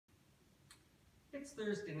It's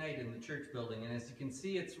Thursday night in the church building, and as you can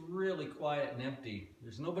see, it's really quiet and empty.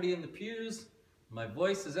 There's nobody in the pews. My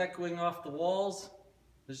voice is echoing off the walls.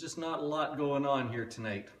 There's just not a lot going on here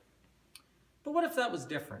tonight. But what if that was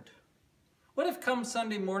different? What if come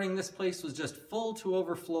Sunday morning this place was just full to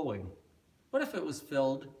overflowing? What if it was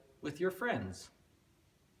filled with your friends?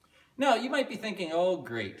 Now, you might be thinking, oh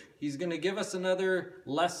great, he's going to give us another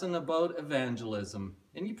lesson about evangelism.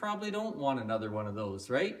 And you probably don't want another one of those,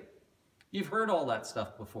 right? You've heard all that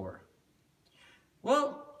stuff before.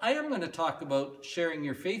 Well, I am going to talk about sharing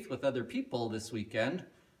your faith with other people this weekend,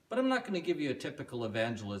 but I'm not going to give you a typical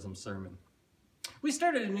evangelism sermon. We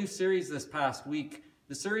started a new series this past week.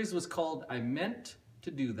 The series was called I Meant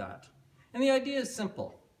to Do That. And the idea is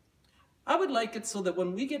simple. I would like it so that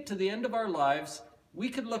when we get to the end of our lives, we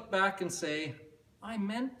could look back and say, I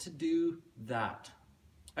meant to do that.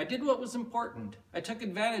 I did what was important. I took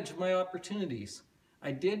advantage of my opportunities.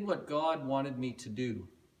 I did what God wanted me to do.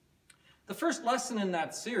 The first lesson in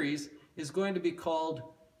that series is going to be called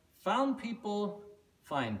Found People,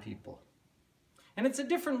 Find People. And it's a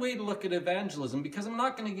different way to look at evangelism because I'm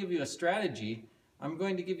not going to give you a strategy. I'm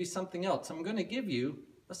going to give you something else. I'm going to give you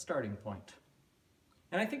a starting point.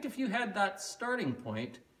 And I think if you had that starting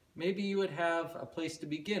point, maybe you would have a place to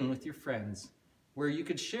begin with your friends where you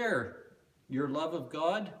could share your love of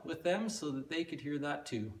God with them so that they could hear that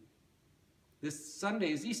too. This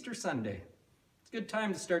Sunday is Easter Sunday. It's a good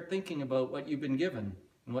time to start thinking about what you've been given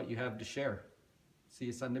and what you have to share. See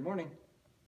you Sunday morning.